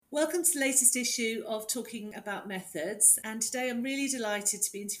Welcome to the latest issue of Talking About Methods, and today I'm really delighted to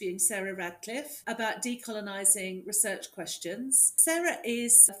be interviewing Sarah Radcliffe about decolonising research questions. Sarah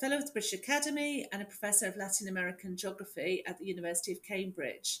is a Fellow of the British Academy and a Professor of Latin American Geography at the University of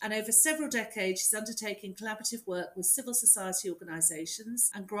Cambridge, and over several decades she's undertaken collaborative work with civil society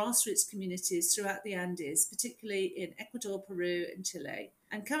organisations and grassroots communities throughout the Andes, particularly in Ecuador, Peru and Chile.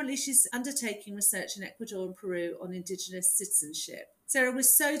 And currently she's undertaking research in Ecuador and Peru on Indigenous citizenship. Sarah, we're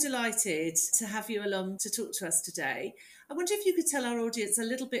so delighted to have you along to talk to us today. I wonder if you could tell our audience a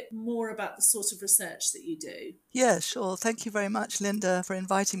little bit more about the sort of research that you do. Yeah, sure. Thank you very much, Linda, for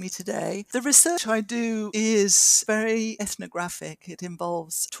inviting me today. The research I do is very ethnographic. It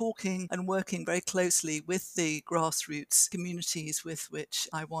involves talking and working very closely with the grassroots communities with which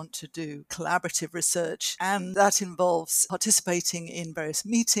I want to do collaborative research. And that involves participating in various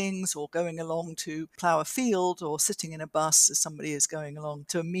meetings or going along to plough a field or sitting in a bus as somebody is going along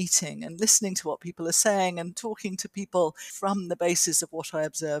to a meeting and listening to what people are saying and talking to people from the basis of what I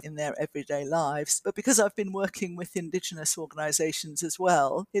observe in their everyday lives. But because I've been working with Indigenous organisations as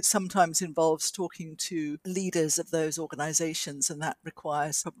well, it sometimes involves talking to leaders of those organisations, and that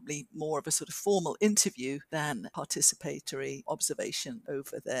requires probably more of a sort of formal interview than participatory observation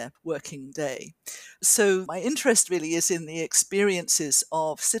over their working day. So my interest really is in the experiences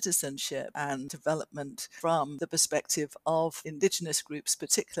of citizenship and development from the perspective of Indigenous groups,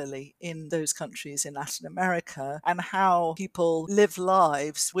 particularly in those countries in Latin America, and how people live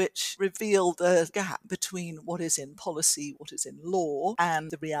lives which reveal the gap between what is in policy, what is in law, and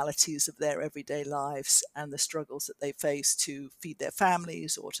the realities of their everyday lives and the struggles that they face to feed their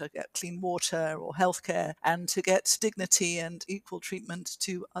families or to get clean water or healthcare and to get dignity and equal treatment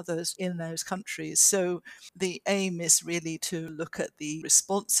to others in those countries. So the aim is really to look at the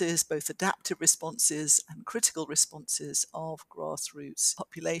responses, both adaptive responses and critical responses of grassroots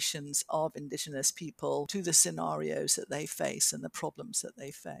populations of Indigenous people to the scenarios that they face and the problems that they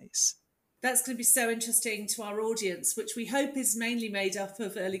face. That's going to be so interesting to our audience, which we hope is mainly made up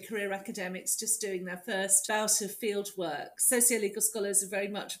of early career academics just doing their first bout of field work. Sociolegal scholars are very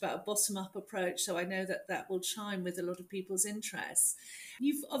much about a bottom-up approach, so I know that that will chime with a lot of people's interests.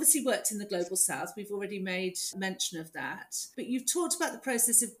 You've obviously worked in the Global South. We've already made mention of that. But you've talked about the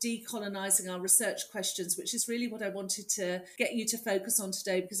process of decolonising our research questions, which is really what I wanted to get you to focus on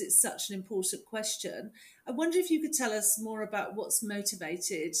today because it's such an important question. I wonder if you could tell us more about what's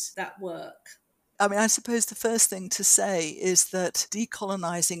motivated that work. I suppose the first thing to say is that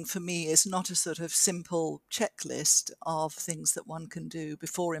decolonising for me is not a sort of simple checklist of things that one can do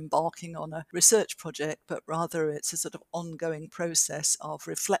before embarking on a research project, but rather it's a sort of ongoing process of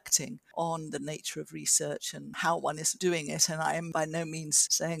reflecting on the nature of research and how one is doing it. And I am by no means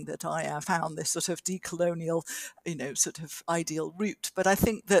saying that I have found this sort of decolonial, sort of ideal route, but I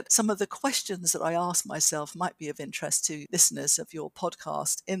think that some of the questions that I ask myself might be of interest to listeners of your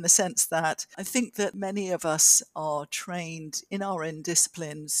podcast, in the sense that I think that many of us are trained in our own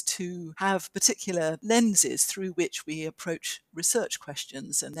disciplines to have particular lenses through which we approach research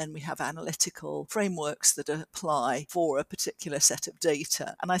questions, and then we have analytical frameworks that apply for a particular set of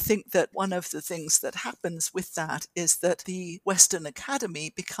data. And I think that one of the things that happens with that is that the Western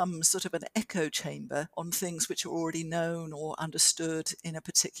Academy becomes sort of an echo chamber on things which are already known or understood in a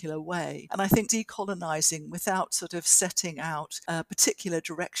particular way. And I think decolonising without sort of setting out a particular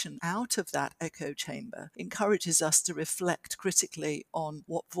direction out of that echo chamber encourages us to reflect critically on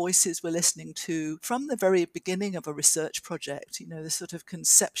what voices we're listening to from the very beginning of a research project, the sort of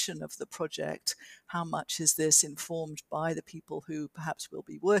conception of the project. How much is this informed by the people who perhaps we'll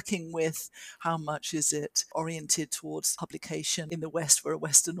be working with? How much is it oriented towards publication in the West for a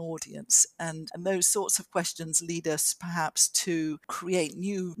Western audience? And those sorts of questions lead us perhaps to create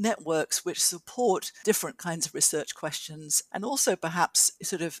new networks which support different kinds of research questions, and also perhaps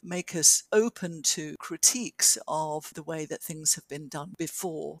sort of make us open to critiques of the way that things have been done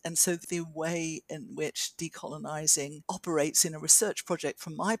before. And so the way in which decolonising operates in a research project,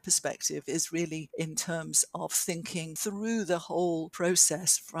 from my perspective, is really in terms of thinking through the whole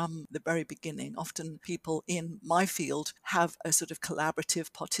process from the very beginning. Often people in my field have a sort of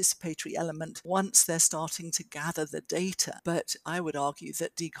collaborative participatory element once they're starting to gather the data. But I would argue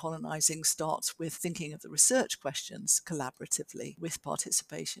that decolonising starts with thinking of the research questions collaboratively with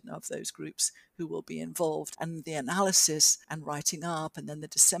participation of those groups who will be involved. And the analysis and writing up and then the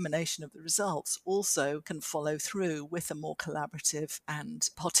dissemination of the results also can follow through with a more collaborative and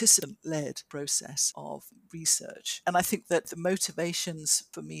participant-led process of research. And I think that the motivations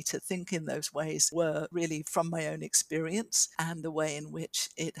for me to think in those ways were really from my own experience and the way in which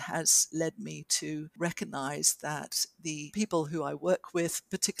it has led me to recognize that the people who I work with,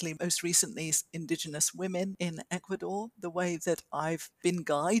 particularly most recently Indigenous women in Ecuador, the way that I've been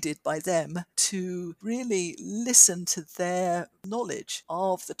guided by them to really listen to their knowledge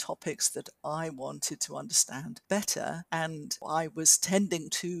of the topics that I wanted to understand better. And I was tending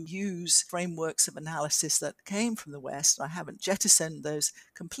to use frameworks of analysis that came from the West. I haven't jettisoned those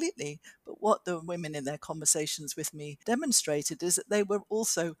completely, but what the women in their conversations with me demonstrated is that they were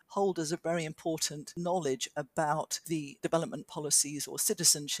also holders of very important knowledge about the development policies or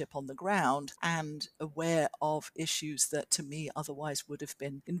citizenship on the ground and aware of issues that to me otherwise would have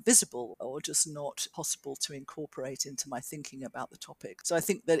been invisible or just not possible to incorporate into my thinking about the topic. So I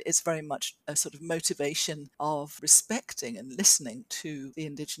think that it's very much a sort of motivation of respecting and listening to the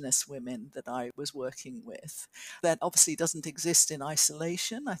Indigenous women that I was working with. That obviously doesn't exist in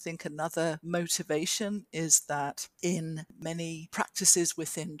isolation. I think another motivation is that in many practices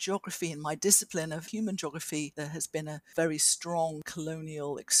within geography, in my discipline of human geography, there has been a very strong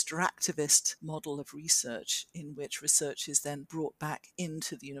colonial extractivist model of research in which research is then brought back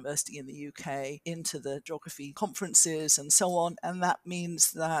into the university in the UK, into the geography conferences and so on. And that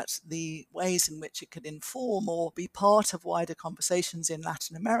means that the ways in which it could inform or be part of wider conversations in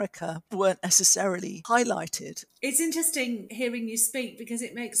Latin America weren't necessarily highlighted. It's interesting hearing you speak because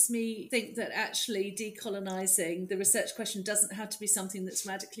it makes me think that actually decolonizing the research question doesn't have to be something that's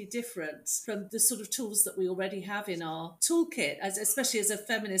radically different from the sort of tools that we already have in our toolkit. Especially as a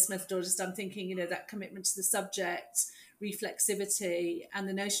feminist methodologist, I'm thinking, that commitment to the subject, reflexivity, and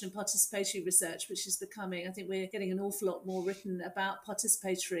the notion of participatory research, which is becoming, I think we're getting an awful lot more written about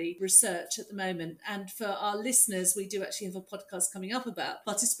participatory research at the moment. And for our listeners, we do actually have a podcast coming up about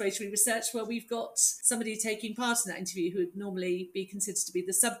participatory research where we've got somebody taking part in that interview who would normally be considered to be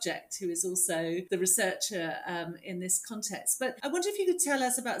the subject, who is also the researcher in this context. But I wonder if you could tell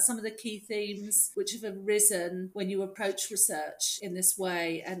us about some of the key themes which have arisen when you approach research in this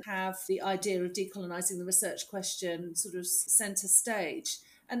way and have the idea of decolonizing the research question sort of centre stage.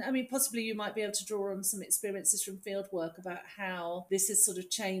 And I mean, possibly you might be able to draw on some experiences from field work about how this has sort of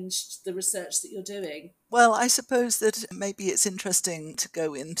changed the research that you're doing. Well, I suppose that maybe it's interesting to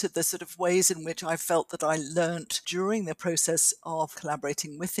go into the sort of ways in which I felt that I learnt during the process of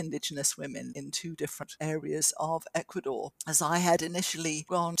collaborating with Indigenous women in two different areas of Ecuador. As I had initially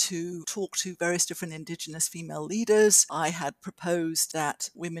gone to talk to various different Indigenous female leaders, I had proposed that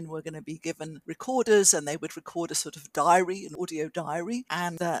women were going to be given recorders and they would record a sort of diary, an audio diary,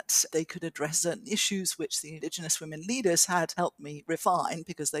 and that they could address certain issues which the Indigenous women leaders had helped me refine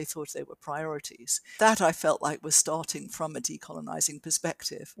because they thought they were priorities. That I felt like was starting from a decolonizing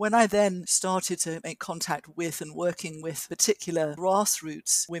perspective. When I then started to make contact with and working with particular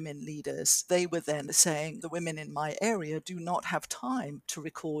grassroots women leaders, they were then saying the women in my area do not have time to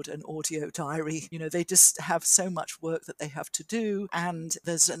record an audio diary. They just have so much work that they have to do, and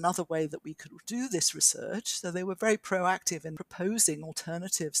there's another way that we could do this research. So they were very proactive in proposing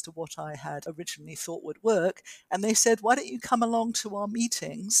alternatives to what I had originally thought would work. And they said, why don't you come along to our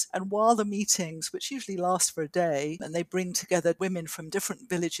meetings? And while the meetings, which usually last for a day, and they bring together women from different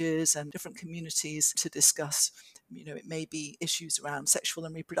villages and different communities to discuss, it may be issues around sexual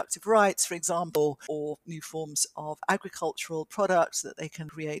and reproductive rights, for example, or new forms of agricultural products that they can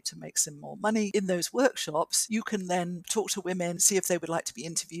create to make some more money. In those workshops, you can then talk to women, see if they would like to be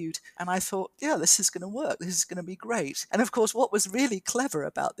interviewed. And I thought, yeah, this is going to work. This is going to be great. And of course, what was really clever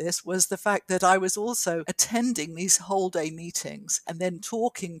about this was the fact that I was also attending these whole day meetings and then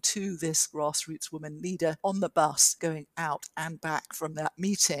talking to this grassroots woman leader on the bus going out and back from that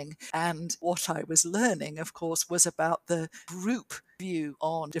meeting. And what I was learning, of course, was about the group view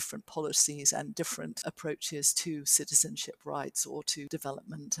on different policies and different approaches to citizenship rights or to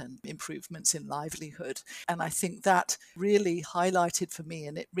development and improvements in livelihood. And I think that really highlighted for me,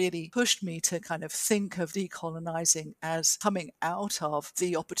 and it really pushed me to kind of think of decolonizing as coming out of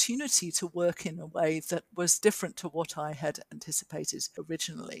the opportunity to work in a way that was different to what I had anticipated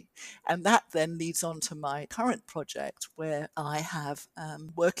originally. And that then leads on to my current project, where I have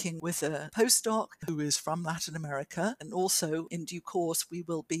working with a postdoc who is from Latin America and also in due course, we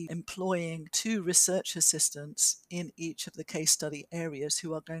will be employing 2 research assistants in each of the case study areas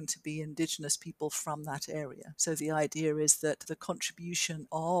who are going to be Indigenous people from that area. So the idea is that the contribution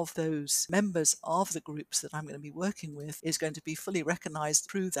of those members of the groups that I'm going to be working with is going to be fully recognised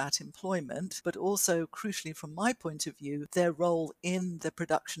through that employment, but also, crucially from my point of view, their role in the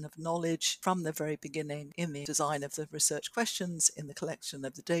production of knowledge from the very beginning, in the design of the research questions, in the collection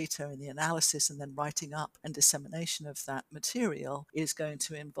of the data, in the analysis, and then writing up and dissemination of that material, is going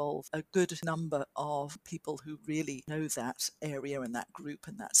to involve a good number of people who really know that area and that group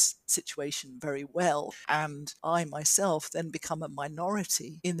and that situation very well. And I myself then become a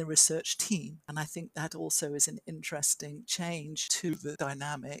minority in the research team. And I think that also is an interesting change to the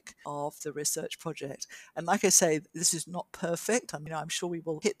dynamic of the research project. And like I say, this is not perfect. I mean, I'm sure we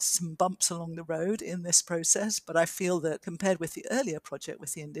will hit some bumps along the road in this process, but I feel that compared with the earlier project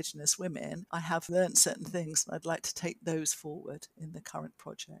with the Indigenous women, I have learned certain things and I'd like to take those forward in the current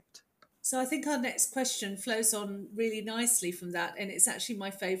project. So I think our next question flows on really nicely from that. And it's actually my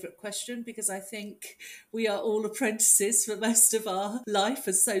favourite question because I think we are all apprentices for most of our life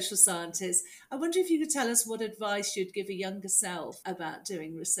as social scientists. I wonder if you could tell us what advice you'd give a younger self about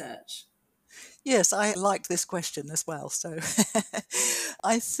doing research. Yes, I liked this question as well. So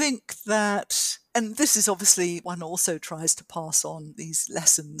I think that, and this is obviously one also tries to pass on these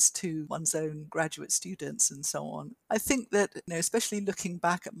lessons to one's own graduate students and so on. I think that, especially looking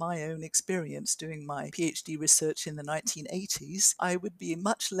back at my own experience doing my PhD research in the 1980s, I would be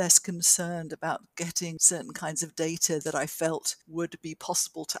much less concerned about getting certain kinds of data that I felt would be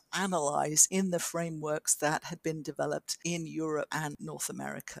possible to analyze in the frameworks that had been developed in Europe and North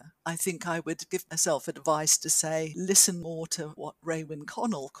America. I think I would give myself advice to say, listen more to what Raewyn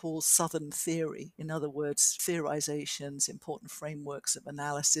Connell calls Southern theory. In other words, theorizations, important frameworks of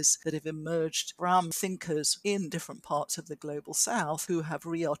analysis that have emerged from thinkers in different parts of the global South who have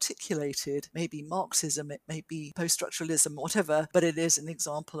re-articulated maybe Marxism, it may be post-structuralism, whatever, but it is an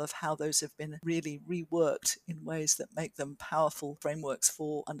example of how those have been really reworked in ways that make them powerful frameworks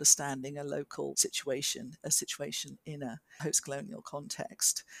for understanding a local situation, a situation in a post-colonial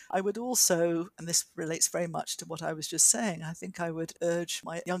context. I would also, and this relates very much to what I was just saying, I think I would urge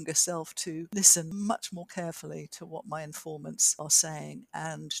my younger self to listen much more carefully to what my informants are saying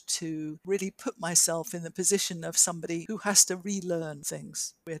and to really put myself in the position of somebody who has to relearn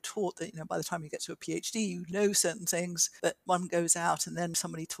things. We're taught that, by the time you get to a PhD, you know certain things, but one goes out and then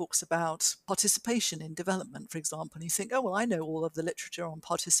somebody talks about participation in development, for example, and you think, oh, well, I know all of the literature on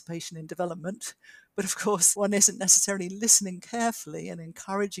participation in development. But of course, one isn't necessarily listening carefully and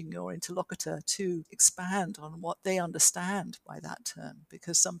encouraging your interlocutor to expand on what they understand by that term,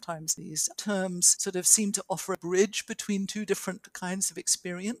 because sometimes these terms sort of seem to offer a bridge between 2 different kinds of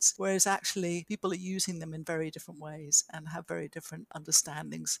experience, whereas actually people are using them in very different ways and have very different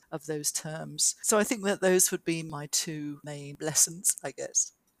understandings of those terms. So I think that those would be my 2 main lessons, I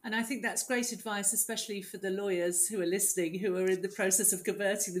guess. And I think that's great advice, especially for the lawyers who are listening, who are in the process of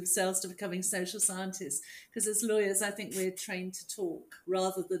converting themselves to becoming social scientists. Because as lawyers, I think we're trained to talk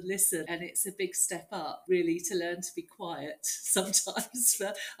rather than listen. And it's a big step up, really, to learn to be quiet sometimes.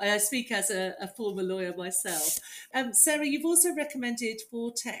 But I speak as a former lawyer myself. Sarah, you've also recommended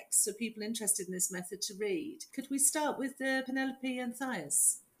 4 texts for people interested in this method to read. Could we start with Penelope and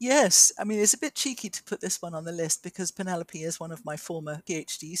Thias? Yes, I mean, it's a bit cheeky to put this one on the list because Penelope is one of my former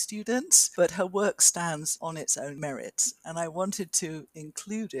PhD students, but her work stands on its own merits. And I wanted to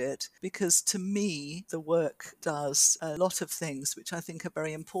include it because to me, the work does a lot of things which I think are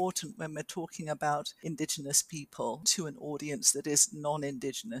very important when we're talking about Indigenous people to an audience that is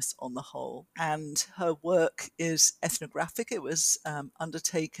non-Indigenous on the whole. And her work is ethnographic. It was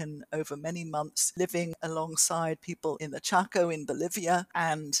undertaken over many months, living alongside people in the Chaco in Bolivia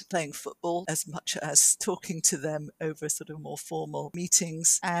and playing football as much as talking to them over sort of more formal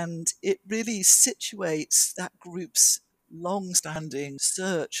meetings. And it really situates that group's long-standing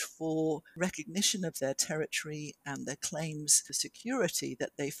search for recognition of their territory and their claims to security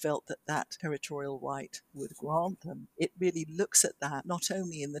that they felt that that territorial right would grant them. It really looks at that not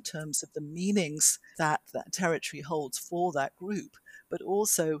only in the terms of the meanings that that territory holds for that group, but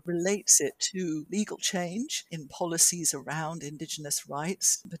also relates it to legal change in policies around Indigenous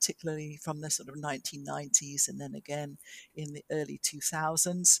rights, particularly from the sort of 1990s and then again in the early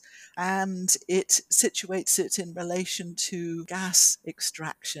 2000s. And it situates it in relation to gas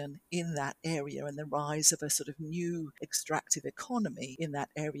extraction in that area and the rise of a sort of new extractive economy in that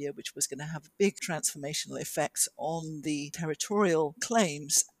area, which was going to have big transformational effects on the territorial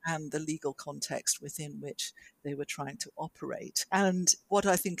claims and the legal context within which they were trying to operate. And what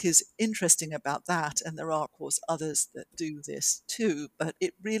I think is interesting about that, and there are, of course, others that do this too, but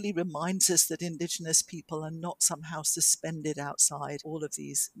it really reminds us that Indigenous people are not somehow suspended outside all of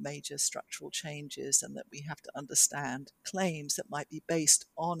these major structural changes, and that we have to understand claims that might be based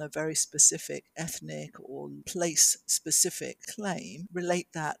on a very specific ethnic or place-specific claim, relate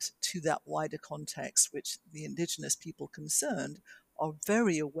that to that wider context, which the Indigenous people concerned are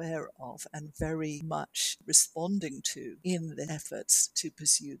very aware of and very much responding to in their efforts to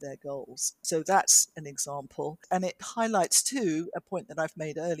pursue their goals. So that's an example. And it highlights too a point that I've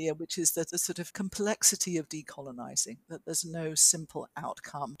made earlier, which is that the sort of complexity of decolonizing, that there's no simple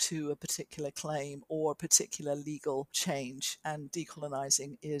outcome to a particular claim or a particular legal change. And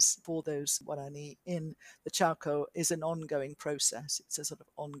decolonizing is, for those Guarani in the Chaco, is an ongoing process. It's a sort of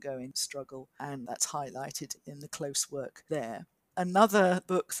ongoing struggle, and that's highlighted in the close work there. Another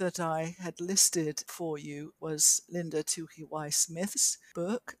book that I had listed for you was Linda Mulcahy Smith's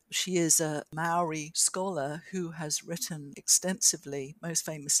book. She is a Maori scholar who has written extensively, most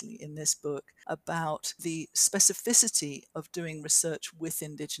famously in this book, about the specificity of doing research with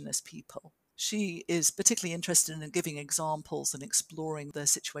Indigenous people. She is particularly interested in giving examples and exploring the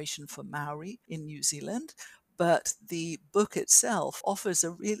situation for Maori in New Zealand. But the book itself offers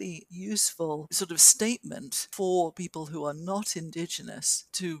a really useful sort of statement for people who are not Indigenous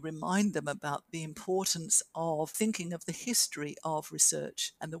to remind them about the importance of thinking of the history of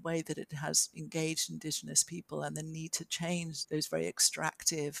research and the way that it has engaged Indigenous people, and the need to change those very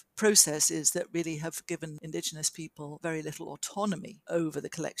extractive processes that really have given Indigenous people very little autonomy over the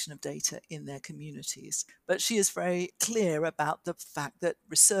collection of data in their communities. But she is very clear about the fact that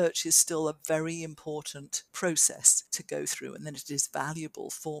research is still a very important process to go through, and that it is valuable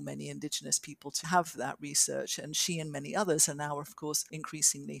for many Indigenous people to have that research. And she and many others are now, of course,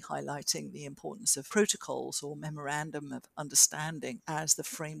 increasingly highlighting the importance of protocols or memorandum of understanding as the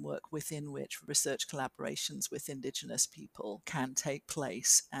framework within which research collaborations with Indigenous people can take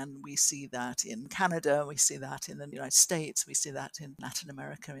place. And we see that in Canada, we see that in the United States, we see that in Latin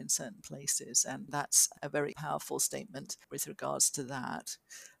America in certain places. And that's a very powerful statement with regards to that.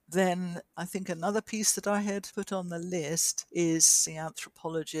 Then I think another piece that I had put on the list is the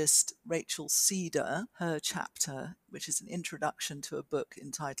anthropologist Rachel Cedar, her chapter, which is an introduction to a book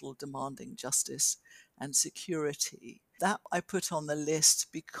entitled Demanding Justice and Security. That I put on the list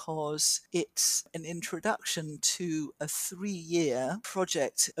because it's an introduction to a 3-year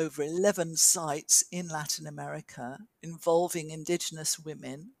project over 11 sites in Latin America involving Indigenous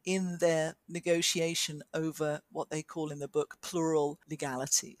women in their negotiation over what they call in the book plural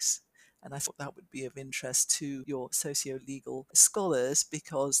legalities. And I thought that would be of interest to your socio-legal scholars,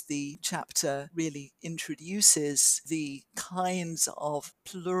 because the chapter really introduces the kinds of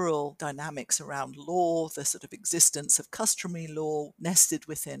plural dynamics around law, the sort of existence of customary law nested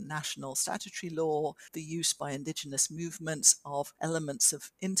within national statutory law, the use by Indigenous movements of elements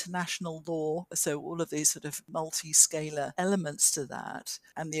of international law. So all of these sort of multi-scalar elements to that.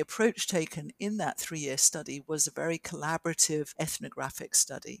 And the approach taken in that 3-year study was a very collaborative ethnographic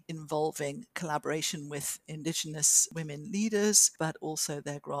study involving collaboration with Indigenous women leaders, but also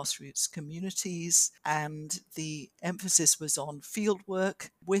their grassroots communities. And the emphasis was on fieldwork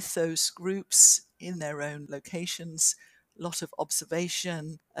with those groups in their own locations, a lot of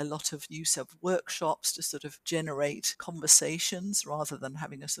observation, a lot of use of workshops to sort of generate conversations rather than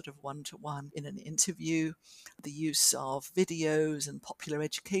having a sort of one-to-one in an interview, the use of videos and popular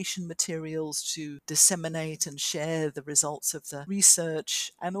education materials to disseminate and share the results of the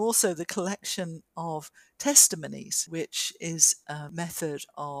research, and also the collection of testimonies, which is a method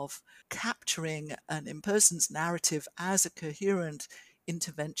of capturing an in-person's narrative as a coherent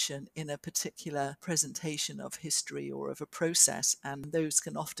intervention in a particular presentation of history or of a process. And those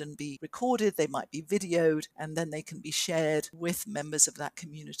can often be recorded, they might be videoed, and then they can be shared with members of that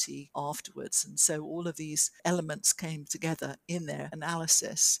community afterwards. And so all of these elements came together in their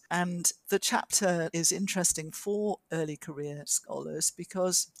analysis. And the chapter is interesting for early career scholars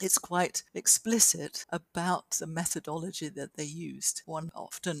because it's quite explicit about the methodology that they used. One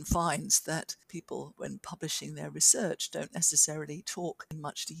often finds that people, when publishing their research, don't necessarily talk in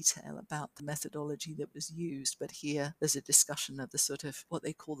much detail about the methodology that was used, but here there's a discussion of the sort of what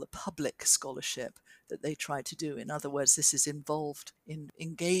they call the public scholarship that they try to do. In other words, this is involved in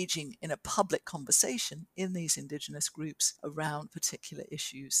engaging in a public conversation in these Indigenous groups around particular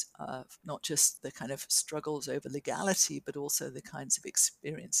issues of not just the kind of struggles over legality, but also the kinds of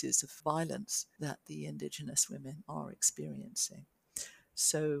experiences of violence that the Indigenous women are experiencing.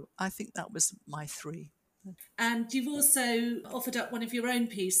 So I think that was my 3. And you've also offered up one of your own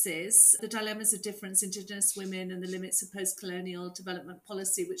pieces, The Dilemmas of Difference, Indigenous Women and the Limits of Post-Colonial Development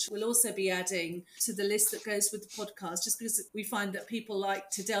Policy, which we'll also be adding to the list that goes with the podcast, just because we find that people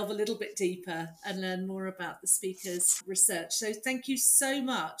like to delve a little bit deeper and learn more about the speaker's research. So thank you so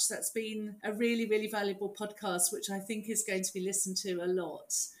much. That's been a really, really valuable podcast, which I think is going to be listened to a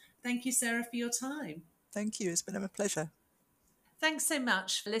lot. Thank you, Sarah, for your time. Thank you. It's been a pleasure. Thanks so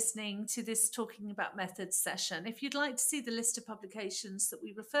much for listening to this Talking About Methods session. If you'd like to see the list of publications that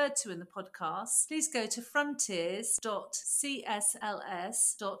we referred to in the podcast, please go to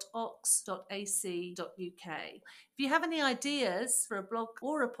frontiers.csls.ox.ac.uk. If you have any ideas for a blog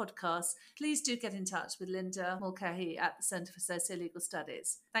or a podcast, please do get in touch with Linda Mulcahy at the Centre for Socio-Legal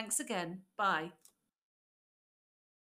Studies. Thanks again. Bye.